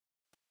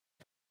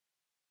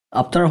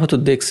আপনারা হয়তো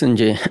দেখছেন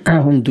যে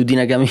দুদিন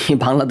আগে আমি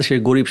বাংলাদেশের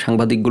গরিব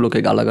সাংবাদিকগুলোকে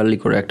গালাগালি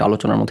করে একটা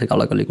আলোচনার মধ্যে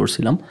গালাগালি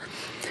করছিলাম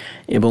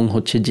এবং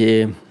হচ্ছে যে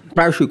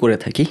প্রায়শই করে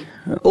থাকি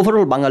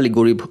ওভারঅল বাঙালি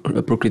গরিব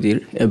প্রকৃতির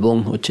এবং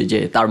হচ্ছে যে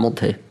তার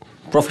মধ্যে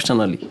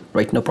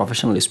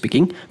প্রফেশনালি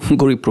স্পিকিং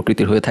গরিব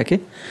প্রকৃতির হয়ে থাকে,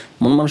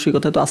 মন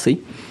মানসিকতা তো আছেই।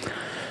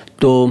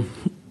 তো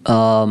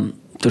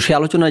তো সে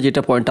আলোচনায়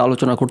যেটা পয়েন্টটা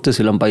আলোচনা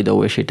করতেছিলাম বাই দ্য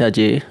ওয়ে, সেটা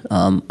যে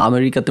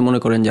আমেরিকাতে মনে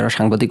করেন যারা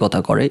সাংবাদিকতা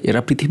করে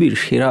এরা পৃথিবীর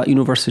সেরা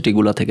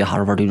ইউনিভার্সিটিগুলো থেকে,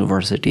 হার্ভার্ড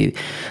ইউনিভার্সিটি,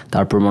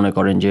 তারপর মনে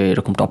করেন যে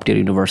এরকম টপ টিয়ার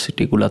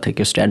ইউনিভার্সিটিগুলো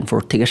থেকে,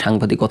 স্ট্যানফোর্ড থেকে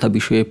সাংবাদিকতা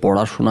বিষয়ে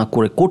পড়াশোনা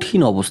করে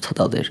কঠিন অবস্থা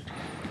তাদের।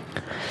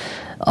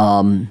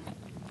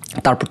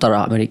 তারপর তারা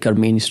আমেরিকার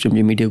মেইন স্ট্রিম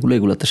যে মিডিয়াগুলো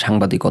এগুলোতে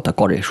সাংবাদিকতা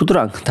করে।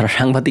 সুতরাং তারা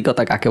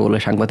সাংবাদিকতা কাকে বলে,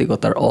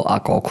 সাংবাদিকতার অ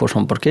ক খ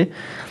সম্পর্কে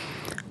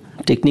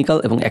টেকনিক্যাল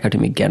এবং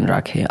একাডেমিক জ্ঞান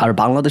রাখে। আর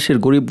বাংলাদেশের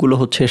গরিবগুলো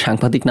হচ্ছে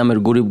সাংবাদিক নামের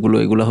গরিবগুলো,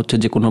 এগুলো হচ্ছে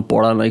যে কোনো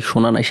পড়া নাই,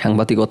 শোনা নাই,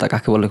 সাংবাদিকতা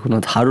কাকে বলে কোনো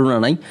ধারণা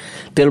নাই,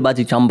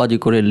 তেলবাজি চামবাজি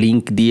করে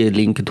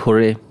লিঙ্ক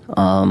ধরে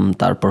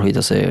তারপর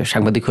হইতেছে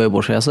সাংবাদিক হয়ে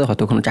বসে আছে,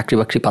 হয়তো কোনো চাকরি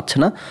বাকরি পাচ্ছে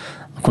না,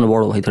 কোনো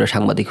বড় ভাই ধরে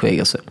সাংবাদিক হয়ে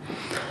গেছে।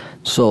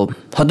 সো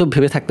হয়তো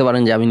ভেবে থাকতে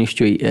পারেন যে আমি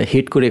নিশ্চয়ই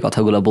হেট করে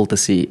কথাগুলো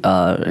বলতেছি,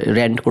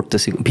 র্যান্ট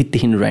করতেছি,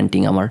 ভিত্তিহীন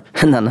র্যান্টিং আমার।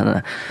 না না না,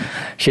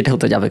 সেটা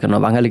হতে যাবে কেন?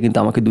 বাঙালি কিন্তু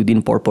আমাকে দুদিন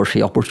পর পর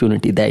সেই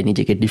অপরচুনিটি দেয়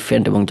নিজেকে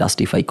ডিফেন্ড এবং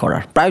জাস্টিফাই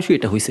করার। প্রায়শই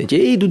এটা হয়েছে যে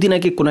এই দুদিন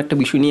আগে কোনো একটা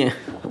বিষয় নিয়ে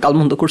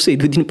কালমন্দ করছে, এই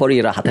দুদিন পরে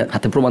এরা হাতে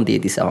হাতে প্রমাণ দিয়ে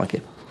দিছে আমাকে।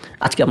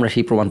 আজকে আমরা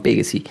সেই প্রমাণ পেয়ে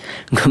গেছি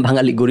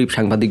বাঙালি গরিব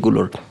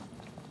সাংবাদিকগুলোর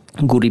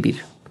গরিবীর।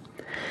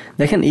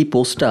 দেখেন এই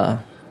পোস্টটা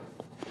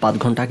 5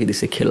 ঘন্টা আগে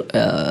দিছে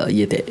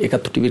ইয়েতে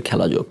 71 টিভির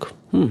খেলা যোগ।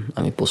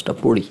 আমি পোস্টটা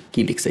পড়ি,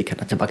 কী লিখছে এখানে।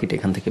 আচ্ছা, বাকিটা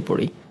এখান থেকে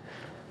পড়ি।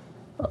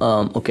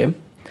 ওকে,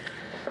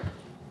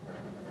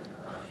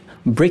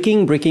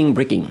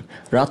 ব্রেকিং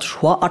রাত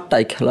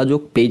 8:15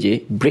 খেলাযোগ পেজে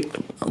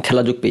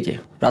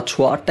রাত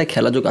 8:15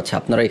 খেলাযোগ আছে।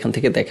 আপনারা এখান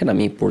থেকে দেখেন,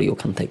 আমি পড়ি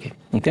ওখান থেকে।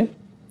 ওকে,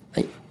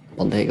 এই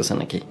বন্ধ হয়ে গেছে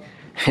নাকি?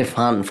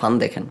 ফান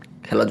দেখেন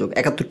খেলাযোগ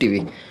 71 টিভি,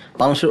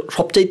 বাংলাদেশের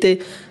সবচাইতে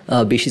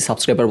বেশি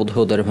সাবস্ক্রাইবার বোধ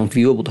হয় ওদের এবং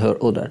ভিউ বোধ হয়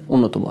ওদের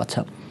অন্যতম।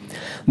 আচ্ছা,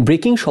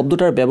 ব্রেকিং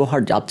শব্দটার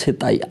ব্যবহার যাচ্ছে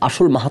তাই,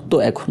 আসল মাহাত্ম্য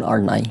এখন আর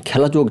নাই।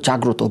 খেলাযোগ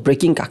জাগ্রত,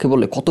 ব্রেকিং কাকে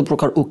বলে, কত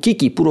প্রকার ও কী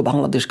কী, পুরো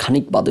বাংলাদেশ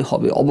খানিক বাদে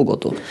হবে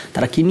অবগত।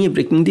 তারা কী নিয়ে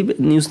ব্রেকিং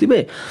নিউজ দিবে?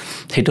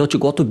 সেটা হচ্ছে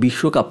গত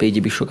বিশ্বকাপে,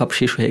 যে বিশ্বকাপ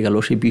শেষ হয়ে গেল,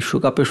 সেই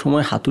বিশ্বকাপের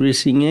সময় হাতুড়ি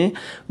সিংয়ে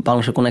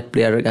বাংলাদেশের কোনো এক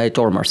প্লেয়ারের গায়ে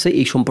চড় মারছে,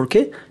 এই সম্পর্কে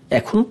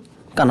এখন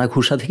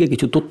কানাঘুষা থেকে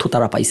কিছু তথ্য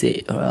তারা পাইছে।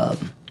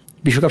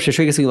 বিশ্বকাপ শেষ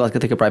হয়ে গেছে কিন্তু আজকে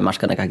থেকে প্রায়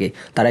মাসখানেক আগে।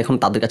 তারা এখন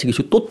তাদের কাছে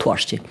কিছু তথ্য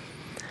আসছে,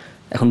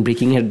 এখন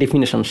ব্রেকিংয়ের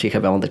ডেফিনেশন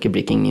শেখাবে আমাদেরকে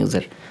ব্রেকিং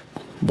নিউজের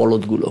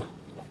বলদগুলো।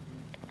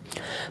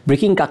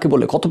 ব্রেকিং কাকে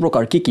বলে, কত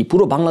প্রকার, কী কী,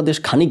 পুরো বাংলাদেশ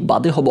খানিক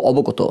বাদে হবে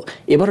অবগত।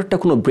 এবারেরটা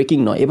কোনো ব্রেকিং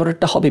নয়,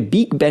 এবারেরটা হবে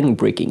big bang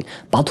breaking.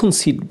 বাঁধুন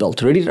seat belt,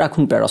 ready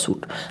রাখুন প্যারাসুট।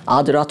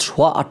 আজ রাত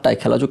 8:15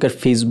 খেলাযোগের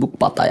ফেসবুক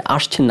পাতায়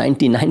আসছে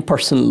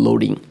 99%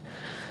 লোডিং।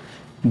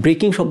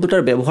 ব্রেকিং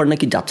শব্দটার ব্যবহার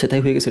নাকি যাচ্ছে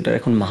তাই হয়ে গেছে, এটার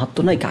এখন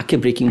মাহাত্ম্য নাই। কাকে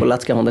ব্রেকিং বলে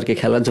আজকে আমাদেরকে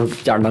খেলাযোগ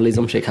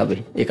জার্নালিজম শেখাবে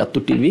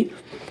 71 টিভি।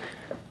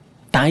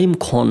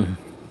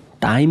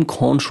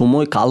 টাইমক্ষণ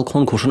সময়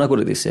কালক্ষণ ঘোষণা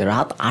করে দিছে,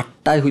 রাত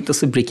 8টায়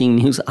হইতেছে ব্রেকিং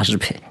নিউজ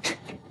আসবে।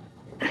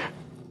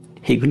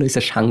 এগুলো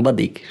হচ্ছে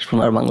সাংবাদিক,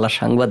 সোনার বাংলার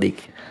সাংবাদিক,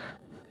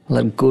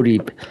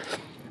 গরিব।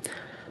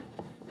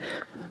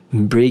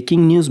 ব্রেকিং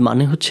নিউজ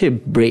মানে হচ্ছে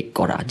ব্রেক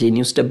করা, যে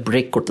নিউজটা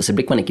ব্রেক করতেছে।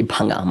 ব্রেক মানে কি?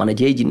 ভাঙা, মানে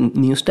যে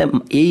নিউজটা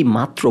এই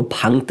মাত্র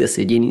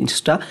ভাঙতেছে, যে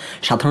নিউজটা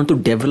সাধারণত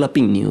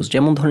ডেভেলপিং নিউজ।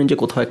 যেমন ধরেন যে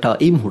কোথাও একটা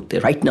এই মুহূর্তে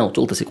রাইট নাও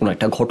চলতেছে কোনো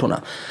একটা ঘটনা,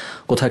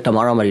 কোথাও একটা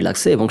মারামারি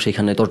লাগছে এবং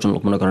সেখানে 10 জন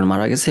লোক মনে করেন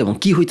মারা গেছে এবং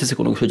কী হইতেছে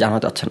কোনো কিছু জানা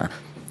যাচ্ছে না।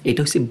 এটা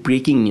হচ্ছে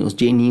ব্রেকিং নিউজ,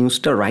 যে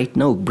নিউজটা রাইট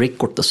নাও ব্রেক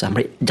করতেছে,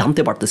 আমরা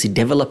জানতে পারতেছি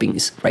ডেভেলপিং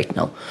ইজ রাইট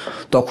নাও।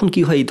 তখন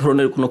কি হয়, এই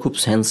ধরনের কোনো খুব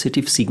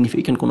সেন্সিটিভ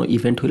সিগনিফিক্যান্ট কোনো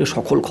ইভেন্ট হলে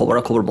সকল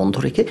খবরাখবর বন্ধ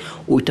রেখে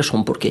ওইটা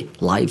সম্পর্কে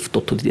লাইভ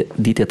তথ্য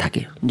দিতে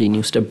থাকে, যে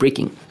নিউজটা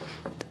ব্রেকিং।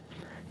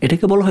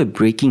 এটাকে বলা হয়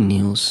ব্রেকিং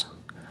নিউজ।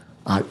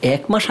 আর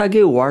 1 মাস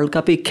আগে ওয়ার্ল্ড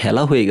কাপে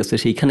খেলা হয়ে গেছে,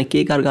 সেইখানে কে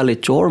কার গালে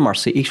চড়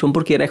মারছে এই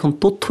সম্পর্কে এরা এখন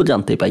তথ্য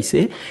জানতে পাইছে,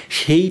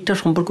 সেইটা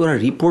সম্পর্কে ওরা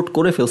রিপোর্ট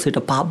করে ফেলছে।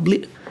 এটা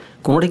পাবলিক,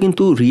 কোনোটা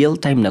কিন্তু রিয়েল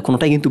টাইম না,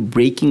 কোনোটাই কিন্তু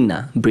ব্রেকিং না।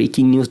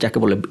 ব্রেকিং নিউজ যাকে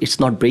বলে, it's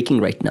not breaking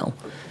right now,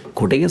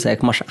 ঘটে গেছে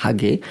 1 মাস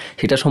আগে,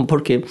 সেটা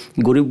সম্পর্কে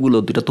গরিবগুলো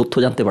 2টা তথ্য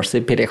জানতে পারছে,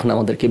 পেরে এখন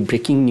আমাদেরকে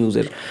ব্রেকিং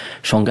নিউজের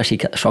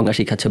সংজ্ঞা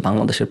শিখাচ্ছে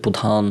বাংলাদেশের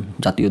প্রধান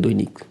জাতীয়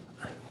দৈনিক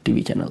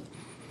টিভি চ্যানেল।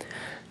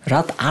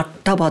 রাত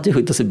 8টা বাজে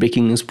হইতেছে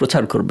ব্রেকিং নিউজ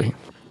প্রচার করবে।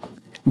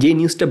 যে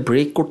নিউজটা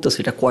ব্রেক করতেছে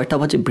এটা কয়টা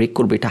বাজে ব্রেক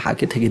করবে এটা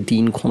আগে থেকে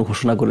দিনক্ষণ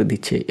ঘোষণা করে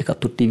দিচ্ছে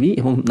 71 টিভি,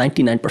 এবং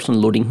 99%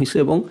 লোডিং হয়েছে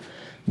এবং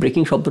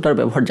ব্রেকিং শব্দটার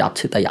ব্যবহার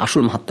যাচ্ছে তাই,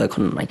 আসল মাহাত্ম্য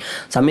এখন নাই।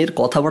 আমি এর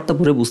কথাবার্তা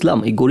পরে বুঝলাম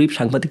এই গরিব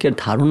সাংবাদিকের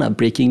ধারণা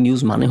ব্রেকিং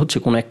নিউজ মানে হচ্ছে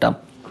কোনো একটা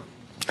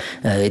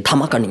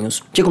ধামাকা নিউজ,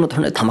 যে কোনো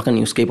ধরনের ধামাকা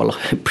নিউজকেই বলা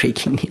হয়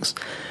ব্রেকিং নিউজ।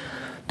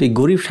 তো এই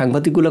গরিব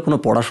সাংবাদিকগুলো কোনো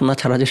পড়াশোনা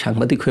ছাড়া যে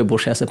সাংবাদিক হয়ে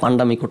বসে আছে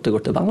পান্ডামি করতে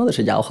করতে,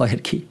 বাংলাদেশে যাওয়া হয়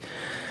আর কি,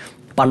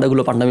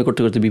 পান্ডামি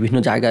করতে করতে বিভিন্ন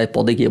জায়গায়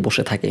পদে গিয়ে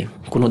বসে থাকে,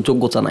 কোনো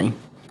যোগ্যতা নাই।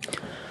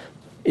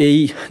 এই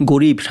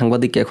গরিব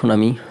সাংবাদিককে এখন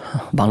আমি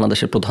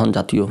বাংলাদেশের প্রধান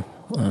জাতীয়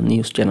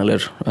নিউজ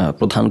চ্যানেলের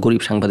প্রধান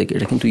গরিব সাংবাদিক,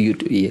 এটা কিন্তু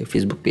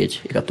ফেসবুক পেজ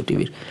 71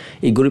 টিভির।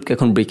 এই গরিবকে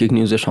এখন ব্রেকিং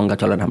নিউজের সংজ্ঞা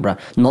চলেন আমরা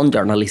নন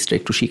জার্নালিস্টরা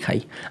একটু শিখাই।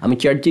 আমি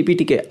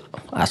ChatGPT-কে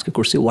আজকে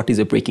করছি what is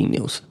a breaking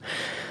news.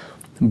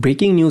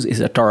 Breaking news is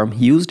a term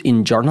used in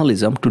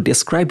journalism to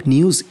describe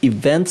news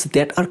events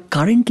that are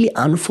currently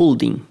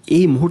unfolding.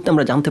 এই মুহূর্তে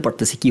আমরা জানতে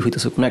পারতেছি কি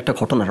হইতেছে, কোনো একটা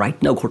ঘটনা রাইট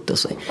নাও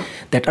ঘটতেছে,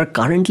 that are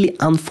currently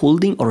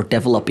unfolding or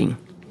developing.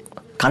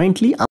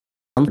 Currently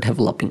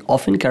developing,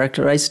 often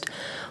characterized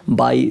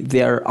by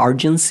their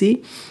urgency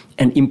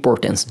and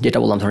importance. যেটা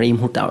বললাম, ধরেন এই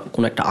মুহূর্তে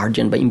কোনো একটা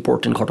আর্জেন্ট বা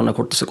ইম্পর্টেন্ট ঘটনা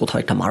ঘটতেছে, কোথাও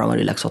একটা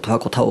মারামারি লাগছে, অথবা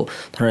কোথাও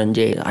ধরেন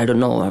যে I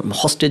don't know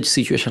hostage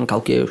situation,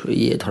 কাউকে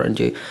ধরেন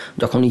যে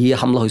যখন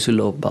হামলা হয়েছিল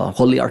বা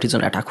হোলি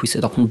আর্টিজান অ্যাটাক হয়েছে,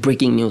 তখন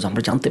ব্রেকিং নিউজ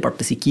আমরা জানতে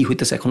পারতেছি কী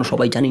হইতেছে, এখনও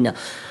সবাই জানি না,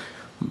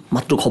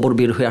 মাত্র খবর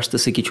বের হয়ে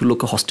আসতেছে কিছু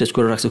লোককে হস্টেজ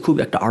করে রাখছে, খুব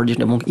একটা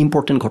আর্জেন্ট এবং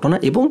ইম্পর্টেন্ট ঘটনা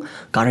এবং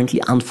কারেন্টলি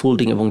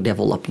আনফোল্ডিং এবং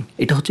ডেভেলপিং।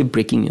 এটা হচ্ছে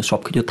ব্রেকিং নিউজ।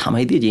 সব কিছু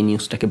থামাই দিয়ে যে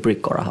নিউজটাকে ব্রেক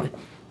করা হয়।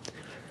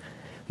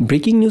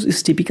 Breaking news is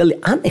typically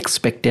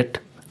unexpected.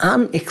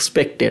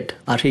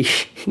 আর এই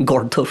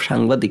গর্ধব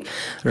সাংবাদিক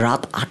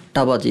রাত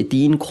 8টা বাজে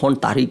 3 ঘন্টা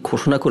তারিখ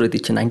ঘোষণা করে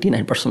দিচ্ছে,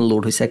 99%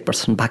 লোড হয়েছে,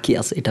 1% বাকি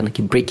আছে, এটা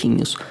নাকি ব্রেকিং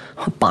নিউজ।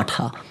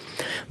 পাঠা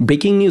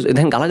ব্রেকিং নিউজ।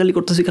 দেখেন গালাগালি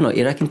করতেছি কেন,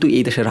 এরা কিন্তু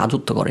এই দেশে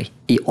রাজত্ব করে,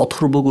 এই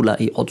অথর্বগুলা,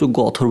 এই অযোগ্য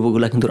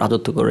অথর্বগুলা কিন্তু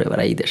রাজত্ব করে এবার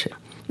এই দেশে,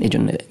 এই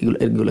জন্য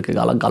এগুলোকে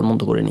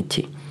গালমন্দ করে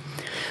নিচ্ছি।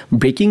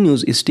 Breaking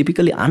news is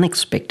typically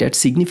unexpected,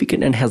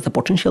 significant, and has the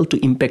potential to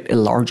impact a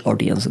large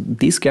audience.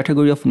 This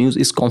category of news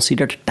is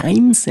considered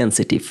time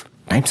sensitive.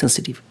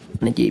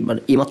 মানে কি, মানে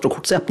এইমাত্র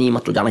ঘটছে, আপনি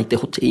এইমাত্র জানাইতে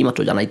হচ্ছে, এইমাত্র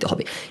জানাইতে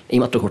হবে,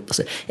 এইমাত্র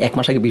ঘটতেছে। 1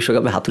 মাস আগে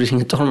বিশ্বকাপে হাতুড়ি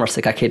সিংহের চরণ মারছে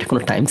কাকে, এটা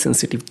কোনো টাইম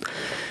সেন্সিটিভ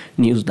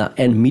নিউজ না।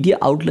 And media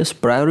outlets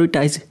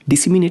prioritise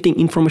ডিসিমিনেটিং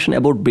information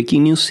about breaking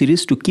news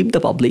series to keep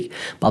the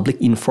public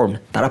informed.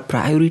 তারা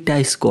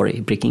প্রায়োরিটাইজ করে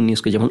ব্রেকিং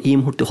নিউজকে, যেমন এই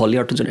মুহূর্তে হলি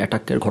আর্টিজান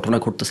অ্যাটাকের ঘটনা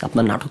ঘটতেছে,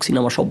 আপনার নাটক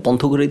সিনেমা সব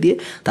বন্ধ করে দিয়ে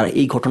তারা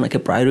এই ঘটনাকে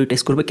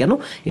প্রায়োরিটাইজ করবে। কেন?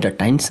 এটা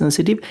টাইম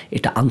সেন্সিটিভ,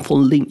 এটা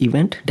unfolding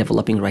event,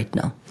 developing right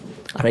now.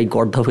 আর এই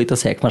গর্ধব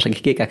হইতেছে 1 মাস আগে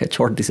কে কাকে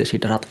ছট দিছে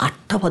সেটা রাত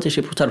 8টা বাজে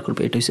সে প্রচার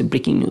করবে, এটা হচ্ছে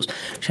ব্রেকিং নিউজ।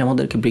 সে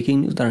আমাদেরকে ব্রেকিং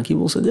নিউজ দ্বারা কী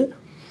বলছে যে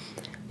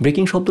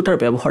ব্রেকিং শব্দটার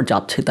ব্যবহার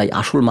যাচ্ছে, তাই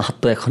আসল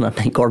মাহাত্ম্য এখন আর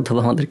নাই। গর্ধব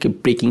আমাদেরকে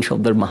ব্রেকিং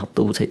শব্দের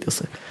মাহাত্ম্য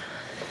বুঝাইতেছে।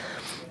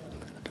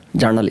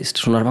 জার্নালিস্ট,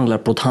 সোনার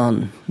বাংলার প্রধান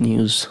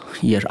news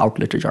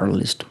আউটলেটের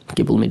journalist,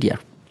 cable media.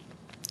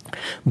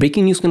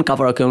 Breaking news can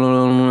cover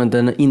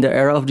then in the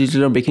era of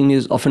digital, breaking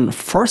news often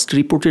first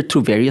reported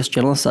through various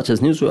channels such as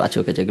news,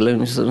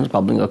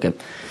 public,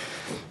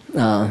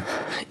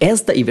 as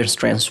the events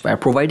transpire,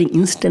 providing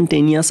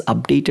instantaneous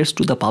updates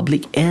to the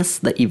public as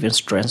the events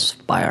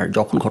transpire.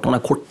 যখন ঘটনা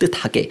ঘটতে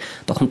থাকে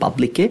তখন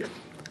পাবলিককে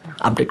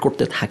update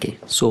করতে থাকে।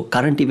 So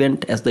current event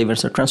as the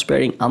events R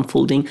ট্রান্সপায়ারিং,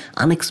 unfolding,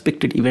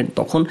 unexpected event,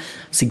 তখন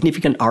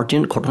significant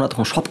urgent ঘটনা,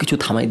 তখন সব কিছু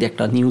থামাই দিয়ে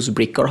একটা নিউজ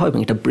ব্রেক করা হয় এবং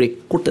এটা ব্রেক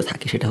করতে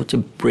থাকে, সেটা হচ্ছে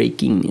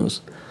ব্রেকিং নিউজ।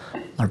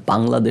 আর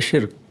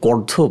বাংলাদেশের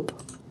গর্ধব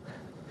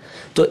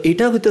তো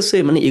এটা হইতেছে,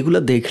 মানে এগুলো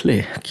দেখলে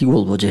কি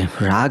বলবো, যে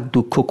রাগ,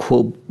 দুঃখ,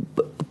 ক্ষোভ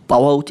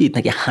পাওয়া উচিত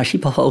নাকি হাসি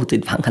পাওয়া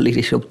উচিত বাঙালির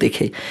এসব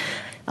দেখে।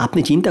 আপনি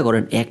চিন্তা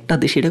করেন, একটা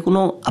দেশে, এটা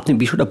কোনো, আপনি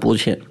বিষয়টা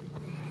বোঝেন,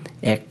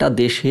 একটা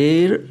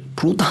দেশের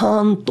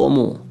প্রধানতম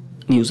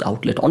নিউজ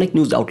আউটলেট, অনেক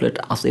নিউজ আউটলেট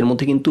আছে, এর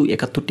মধ্যে কিন্তু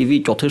 71 টিভি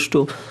যথেষ্ট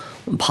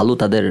ভালো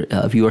তাদের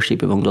ভিউয়ারশিপ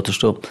এবং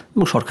যথেষ্ট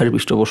এবং সরকারি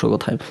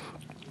পৃষ্ঠপোষকতায়,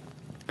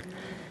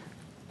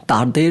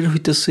 তাদের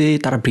হইতেছে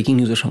তারা ব্রেকিং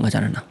নিউজের সংজ্ঞা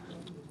জানে না।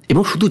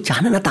 এবং শুধু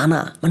জানে না তা না,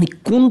 মানে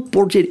কোন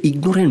পর্যায়ের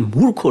ইগনোরেন্ট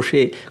মূর্খ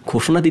সে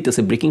ঘোষণা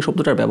দিতেছে, ব্রেকিং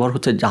শব্দটার ব্যবহার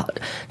হচ্ছে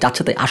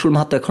যাচ্ছে, তাই আসল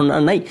মাহাত্ম্য এখন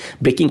আর নাই।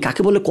 ব্রেকিং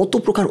কাকে বলে, কত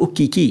প্রকার ও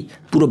কী কী,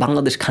 পুরো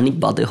বাংলাদেশ খানিক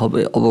বাদে হবে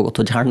অবগত।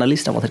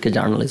 জার্নালিস্ট আমাদেরকে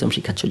জার্নালিজম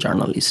শিখাচ্ছে,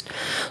 জার্নালিস্ট।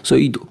 সো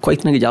এই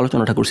কয়েকদিন আগে যে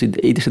আলোচনাটা করছি,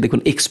 এই দেশে দেখুন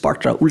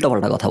এক্সপার্টরা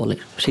উল্টাপাল্টা কথা বলে,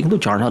 সে কিন্তু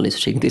জার্নালিস্ট,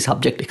 সে কিন্তু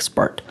সাবজেক্ট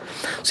এক্সপার্ট।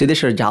 সে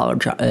দেশের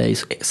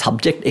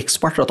সাবজেক্ট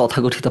এক্সপার্টরা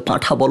তথাকথিত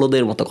পাঁঠা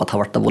বলদের মতো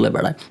কথাবার্তা বলে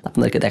বেড়ায়।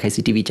 আপনাদেরকে দেখাইছি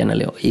টিভি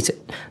চ্যানেলেও, এই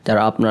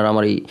যারা আপনারা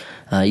আমার এই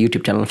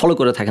ইউটিউব চ্যানেল ফলো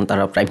করে থাকেন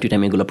তারা টাইম টু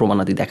টাইম এগুলো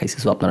প্রমাণাদি দেখাইছে।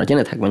 সো আপনারা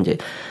জেনে থাকবেন যে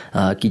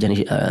কী জানি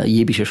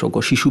বিশেষজ্ঞ,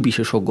 শিশু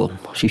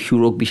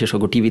রোগ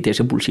বিশেষজ্ঞ টিভিতে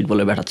এসে বুলশিট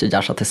বলে বেড়াচ্ছে,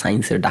 যার সাথে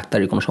সায়েন্সের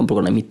ডাক্তারের কোনো সম্পর্ক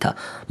না, মিথ্যা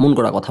মন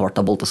করা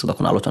কথাবার্তা বলতেছে।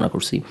 তখন আলোচনা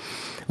করছি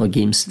ওই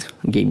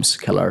গেমস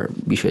খেলার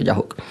বিষয়ে, যা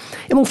হোক।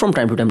 এবং ফ্রম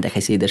টাইম টু টাইম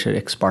দেখাইছি এই দেশের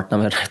এক্সপার্ট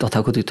নামের,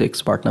 তথাকথিত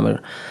এক্সপার্ট নামের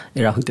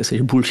এরা হইতেছে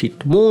বুলশিট,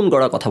 মন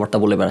গড়া কথাবার্তা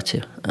বলে বেড়াচ্ছে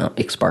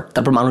এক্সপার্ট।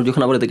 তারপর মানুষ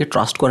যখন আবার এদেরকে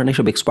ট্রাস্ট করে না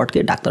এইসব এক্সপার্টকে,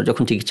 ডাক্তার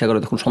যখন চিকিৎসা করে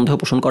তখন সন্দেহ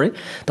পোষণ করে,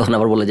 তখন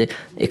আবার বলে যে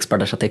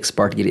এক্সপার্টের সাথে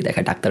এক্সপার্টগিরি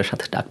দেখায়, ডাক্তারের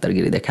সাথে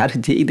ডাক্তারগিরি দেখায়। আর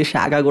যে এই দেশে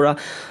আগাগোড়া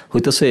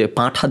হইতেছে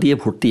পাঁঠা দিয়ে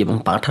ভর্তি, এবং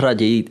পাঁঠারা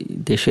যেই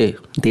দেশে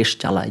দেশ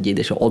চালায়, যে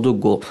দেশে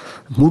অযোগ্য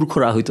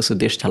মূর্খরা হইতেছে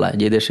দেশ চালায়,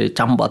 যে দেশে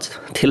চামবাজ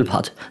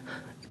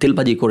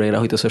তেলবাজি করে এরা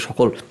হইতেছে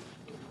সকল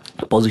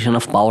পজিশন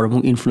অফ পাওয়ার এবং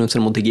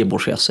ইনফ্লুয়েন্সের মধ্যে গিয়ে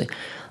বসে আছে।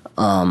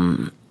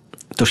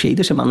 তো সেই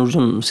দেশে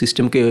মানুষজন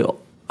সিস্টেমকে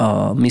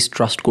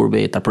মিসট্রাস্ট করবে।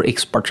 তারপর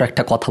এক্সপার্টরা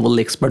একটা কথা বললে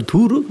এক্সপার্ট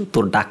ধুর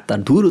তোর ডাক্তার,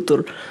 ধুর তোর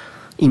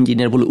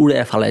ইঞ্জিনিয়ার বলে উড়ে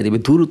ফালাই দেবে,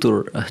 ধুর তোর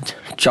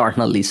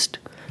জার্নালিস্ট।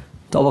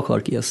 তো অবাক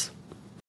হওয়ার কি আছে।